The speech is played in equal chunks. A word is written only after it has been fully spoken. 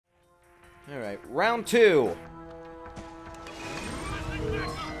Alright, round 2.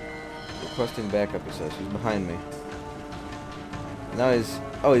 Requesting backup, he says. He's behind me. Now he's...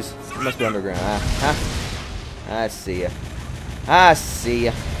 Oh, he must be underground. I see ya. I see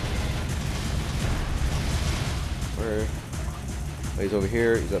ya. Where... Oh, he's over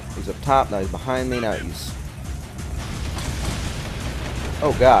here. He's up top. Now he's behind me. Now he's...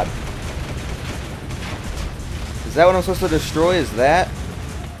 Oh, God. Is that what I'm supposed to destroy? Is that?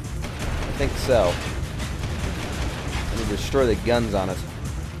 I think so. I need to destroy the guns on it.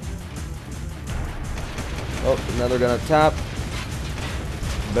 Oh, another gun up top.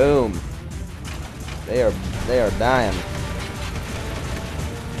 Boom. They are dying.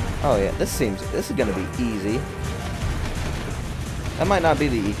 Oh yeah, this is gonna be easy. That might not be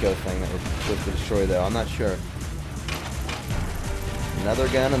the eco thing that we're supposed to destroy though, I'm not sure. Another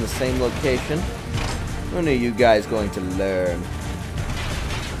gun in the same location. When are you guys going to learn?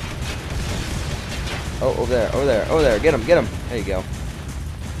 Oh, over there, over there, over there. Get him, get him. There you go.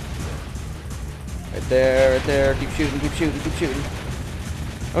 Right there, right there. Keep shooting, keep shooting, keep shooting.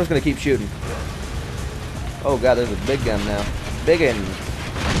 I'm just gonna keep shooting. Oh god, there's a big gun now. Big one.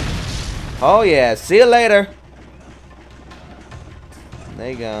 Oh yeah, see you later.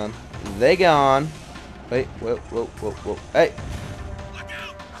 They gone. They gone. Wait, whoa, whoa, whoa, whoa. Hey.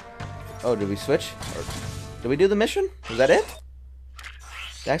 Oh, did we switch? Or did we do the mission? Was that it?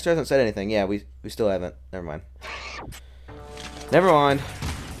 Daxter hasn't said anything. Yeah, we still haven't. Never mind. Never mind.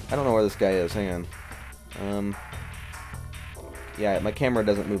 I don't know where this guy is. Hang on. Yeah, my camera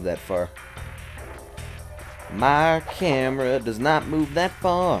doesn't move that far. My camera does not move that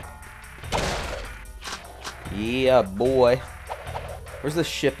far. Yeah, boy. Where's the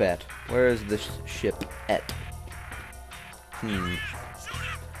ship at? Where is the ship at? Thank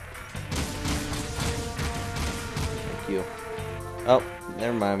you. Oh,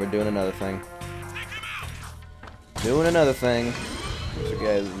 never mind. We're doing another thing. Doing another thing. There's a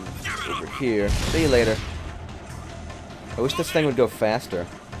guy over here. See you later. I wish this thing would go faster.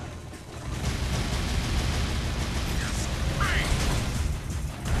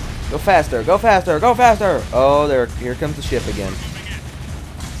 Go faster, go faster, go faster! Oh, here comes the ship again.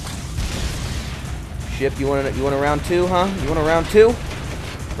 Ship, you want a round 2, huh? You want a round 2?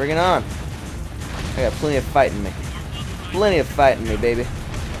 Bring it on. I got plenty of fight in me. Plenty of fight in me, baby.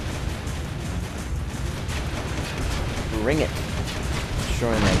 Bring it.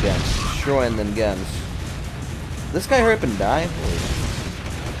 Destroying that gun. Destroying them guns. This guy hurry up and die? Holy.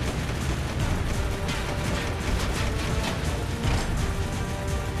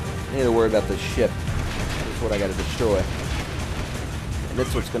 I need to worry about the ship. That's what I gotta destroy. And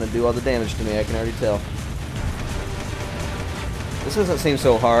that's what's gonna do all the damage to me, I can already tell. This doesn't seem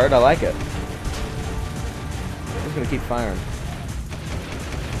so hard, I like it. I'm just gonna keep firing.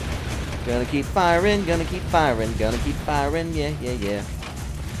 Gonna keep firing, gonna keep firing, gonna keep firing, yeah, yeah, yeah.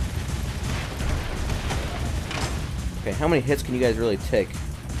 Okay, how many hits can you guys really take?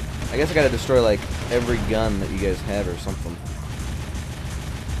 I guess I gotta destroy like every gun that you guys have or something.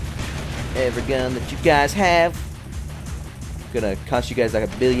 Every gun that you guys have. Gonna cost you guys like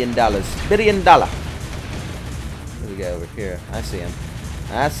 $1 billion. $1 billion! There's a guy over here. I see him.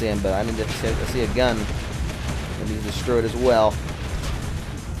 I see him, but I need to see a gun that needs destroyed as well.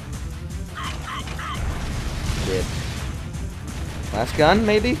 Dead. Last gun,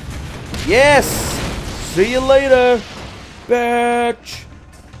 maybe? Yes! See you later, bitch!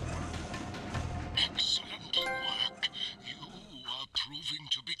 Excellent work. You are proving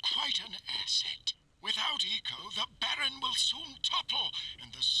to be quite an asset. Without Eco, the Baron will soon topple,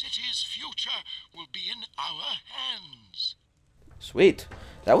 and the city's future will be in our hands. Sweet.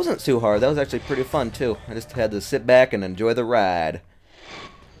 That wasn't too hard. That was actually pretty fun, too. I just had to sit back and enjoy the ride.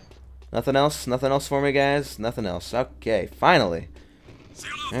 Nothing else? Nothing else for me, guys? Nothing else. Okay, finally.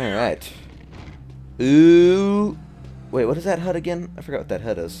 Alright. Ooh. Wait, what is that HUD again? I forgot what that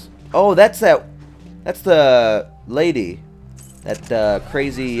HUD is. Oh, that's the lady. That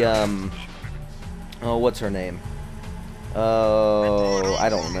crazy, oh, what's her name? Oh, I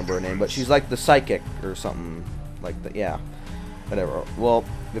don't remember her name, but she's like the psychic or something. Like the, yeah. Whatever. Well,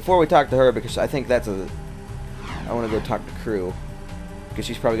 before we talk to her, because I think that's I want to go talk to Crew. Because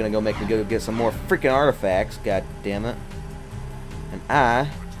she's probably going to go make me go get some more freaking artifacts. God damn it. And I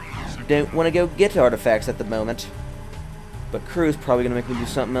don't want to go get artifacts at the moment. But Crew's probably going to make me do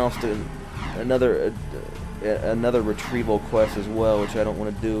something else. Another retrieval quest as well, which I don't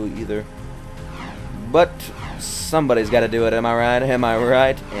want to do either. But somebody's got to do it. Am I right? Am I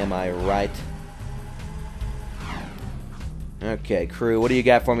right? Am I right? Okay, Crew, what do you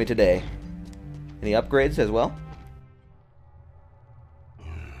got for me today? Any upgrades as well?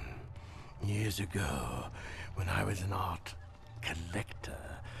 Years ago, when I was an art collector,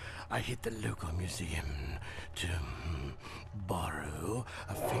 I hit the local museum to borrow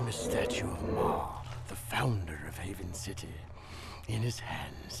a famous statue of Ma, the founder of Haven City. In his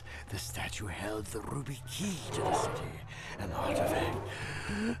hands, the statue held the ruby key to the city, an artifact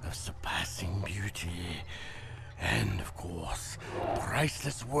of surpassing beauty. And, of course,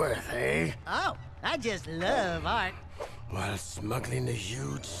 priceless worth, eh? Oh, I just love art. While smuggling the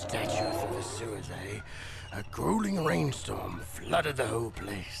huge statue through the sewers, a grueling rainstorm flooded the whole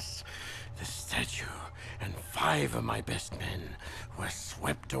place. The statue and 5 of my best men were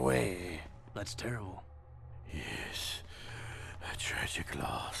swept away. That's terrible. Yes, a tragic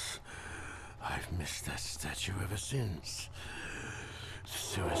loss. I've missed that statue ever since. The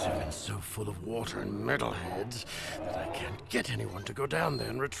sewers have been so full of water and metalheads that I can't get anyone to go down there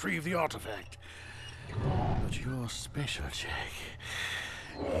and retrieve the artifact. But you're special, Jak.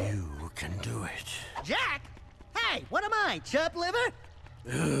 You can do it. Jak? Hey, what am I, chub liver?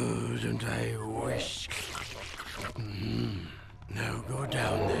 Oh, don't I wish? Now go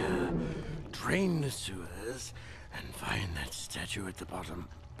down there, drain the sewers, and find that statue at the bottom.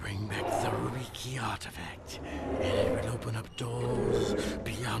 Bring back the ruby key artifact, and it will open up doors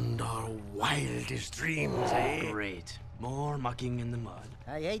beyond our wildest dreams, eh? Great. More mucking in the mud.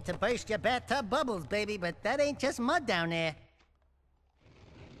 I hate to burst your bathtub bubbles, baby, but that ain't just mud down there.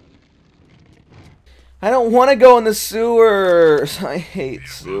 I don't want to go in the sewers. I hate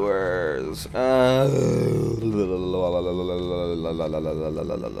sewers.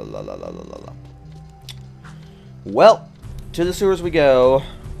 Well, to the sewers we go.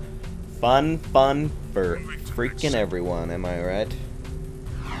 Fun for freaking everyone, am I right?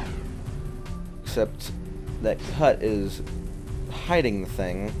 Except that hut is hiding the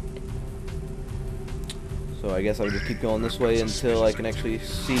thing. So I guess I'll just keep going this way until I can actually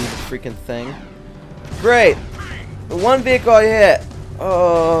see the freaking thing. Great! The one vehicle I hit!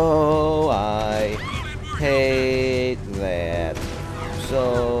 Oh, I hate that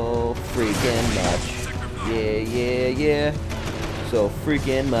so freaking much. Yeah. So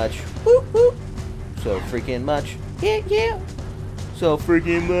freaking much. Woo woo! So freaking much. Yeah. So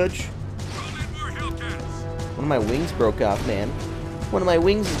freaking much. One of my wings broke off, man. One of my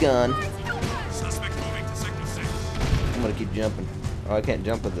wings is gone. I'm gonna keep jumping. Oh, I can't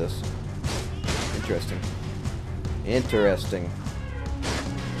jump with this. Interesting.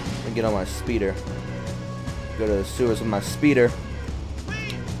 Let me get on my speeder. Go to the sewers with my speeder.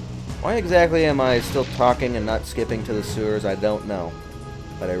 Why exactly am I still talking and not skipping to the sewers? I don't know.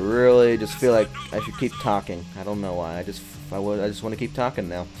 But I really just feel like I should keep talking. I don't know why. I just want to keep talking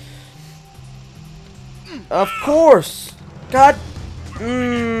now. Of course! God!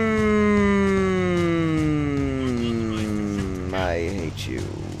 I hate you.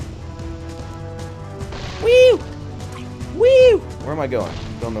 Woo! Woo! Where am I going?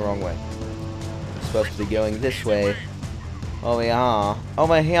 I'm going the wrong way. I'm supposed to be going this way. Over here.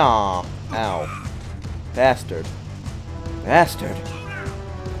 Over here. Ow. Bastard.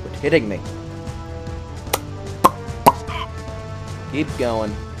 Quit hitting me. Keep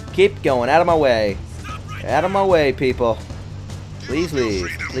going. Keep going. Out of my way. Out of my way, people. Please leave.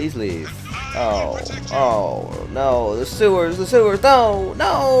 Please leave. Oh, no. The sewers.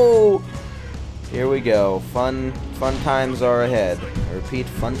 No. Here we go. Fun times are ahead. I repeat,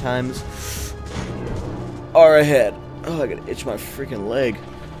 fun times are ahead. Oh, I gotta itch my freaking leg.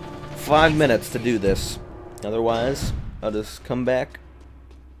 5 minutes to do this. Otherwise, I'll just come back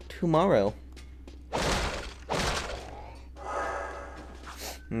tomorrow.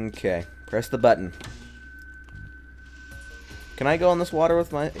 Okay, press the button. Can I go in this water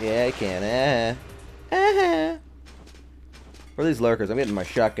with my... Yeah, I can. Where are these lurkers? I'm getting my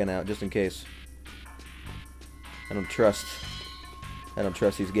shotgun out just in case. I don't trust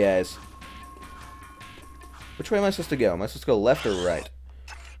these guys. Which way am I supposed to go? Am I supposed to go left or right?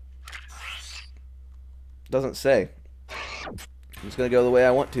 Doesn't say. I'm just gonna go the way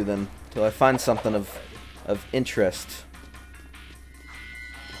I want to then, till I find something of interest.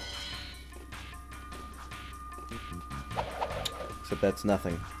 Except that's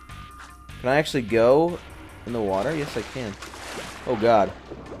nothing. Can I actually go in the water? Yes, I can. Oh God.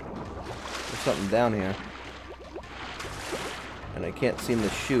 There's something down here. And I can't seem to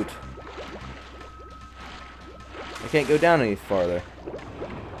shoot. I can't go down any farther.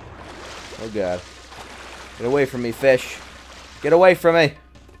 Oh God. Get away from me, fish. Get away from me!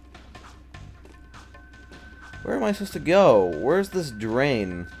 Where am I supposed to go? Where's this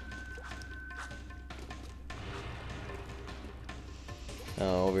drain?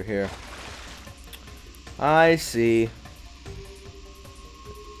 Oh, over here. I see.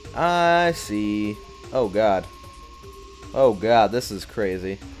 I see. Oh god. Oh god, this is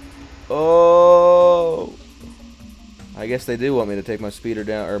crazy. Oh! I guess they do want me to take my speeder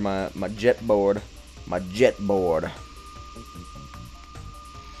down, or my jet board. My jet board.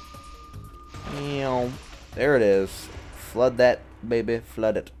 There it is. Flood that, baby.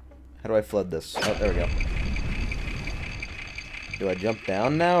 Flood it. How do I flood this? Oh, there we go. Do I jump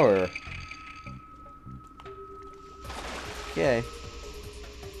down now, or...? Okay.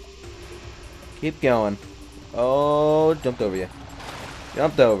 Keep going. Oh, jumped over you.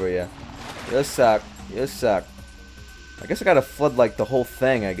 Jumped over you. You suck. You suck. I guess I gotta flood, like, the whole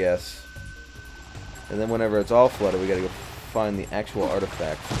thing, I guess. And then whenever it's all flooded, we gotta go find the actual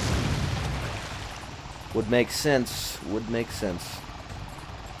artifact. Would make sense. Would make sense.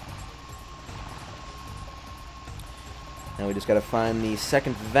 Now we just gotta find the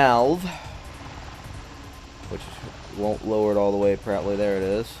second valve. Which won't lower it all the way, probably. There it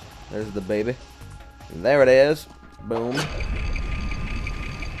is. There's the baby. There it is. Boom.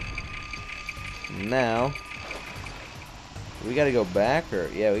 Now, we gotta go back, or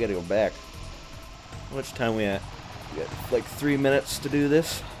yeah, we gotta go back. How much time we at? We got like 3 minutes to do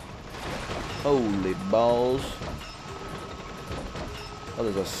this. Holy balls! Oh,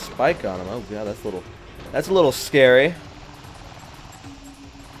 there's a spike on him. Oh god, that's a little scary.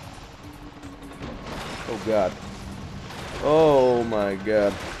 Oh god. Oh my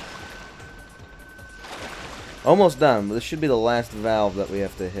god. Almost done, but this should be the last valve that we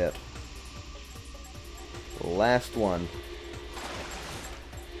have to hit. The last one.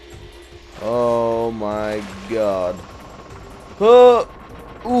 Oh my god. Oh!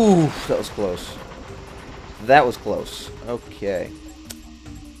 Ooh, that was close. That was close. Okay.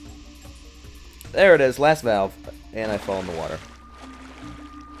 There it is, last valve. And I fall in the water.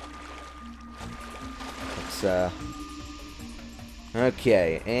 Let's,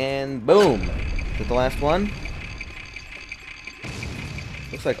 okay, and boom! Is it the last one?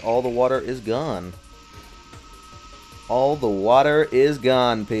 Looks like all the water is gone. All the water is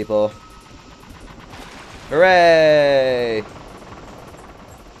gone, people. Hooray!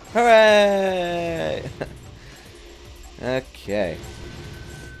 Hooray! Okay.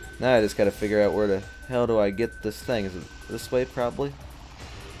 Now I just gotta figure out where the hell do I get this thing. Is it this way, probably?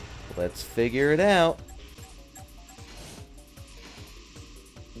 Let's figure it out.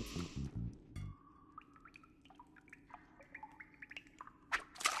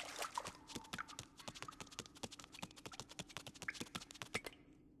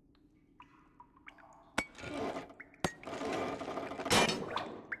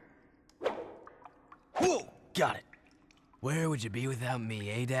 Got it. Where would you be without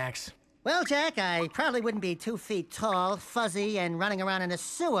me, eh, Dax? Well, Jak, I probably wouldn't be 2 feet tall, fuzzy, and running around in a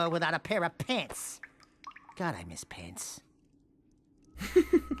sewer without a pair of pants. God, I miss pants.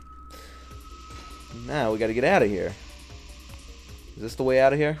 Now we gotta get out of here. Is this the way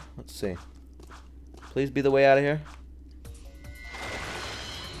out of here? Let's see. Please be the way out of here.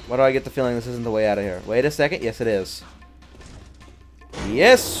 Why do I get the feeling this isn't the way out of here? Wait a second. Yes, it is.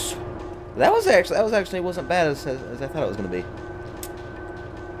 Yes! That was actually wasn't bad as I thought it was gonna be.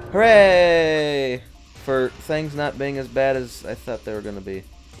 Hooray! For things not being as bad as I thought they were gonna be.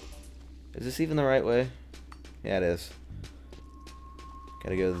 Is this even the right way? Yeah, it is.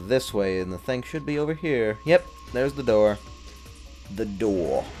 Gotta go this way, and the thing should be over here. Yep, there's the door. The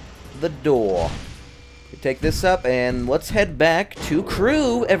door. The door. We take this up, and let's head back to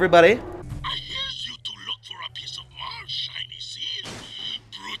crew, everybody. I hear you to look for a piece of Mars shiny seal.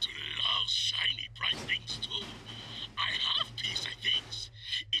 Brutal loves shiny bright things too. I have piece of things.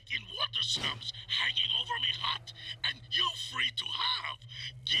 It in water slums, hanging over me hot, and you free to have.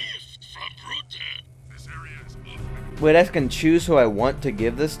 Gift from Brutal. This area is off. Wait, I can choose who I want to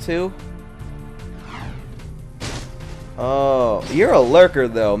give this to? Oh, you're a lurker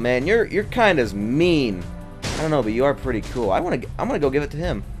though, man. You're kind of mean. I don't know, but you are pretty cool. I'm gonna go give it to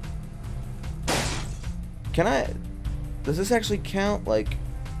him. Can I? Does this actually count? Like,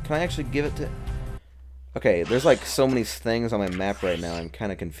 can I actually give it to? Okay, there's like so many things on my map right now. I'm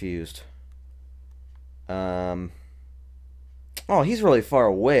kind of confused. Oh, he's really far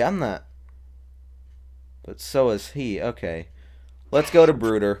away. I'm not. But so is he. Okay. Let's go to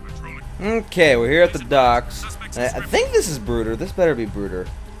Brooder. Okay, we're here at the docks. I think this is Brooder. This better be Brooder.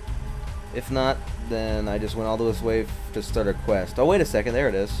 If not, then I just went all this way to start a quest. Oh, wait a second. There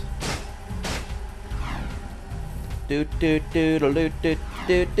it is. Do.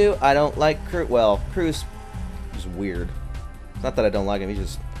 I don't like Crew. Well, Crew's just weird. It's not that I don't like him. He's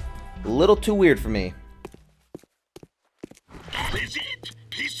just a little too weird for me. That is it?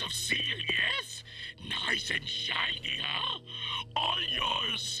 Piece of seal, yes? Nice and shiny, huh? All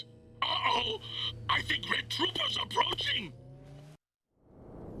yours.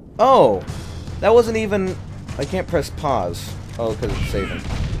 Oh, that wasn't even... I can't press pause. Oh, because it's saving.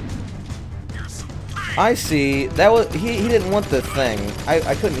 I see. That was... He didn't want the thing.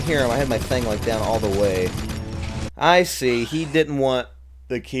 I couldn't hear him. I had my thing, like, down all the way. I see. He didn't want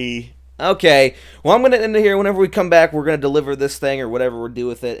the key. Okay. Well, I'm going to end it here. Whenever we come back, we're going to deliver this thing or whatever we'll do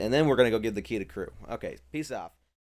with it, and then we're going to go give the key to crew. Okay. Peace out.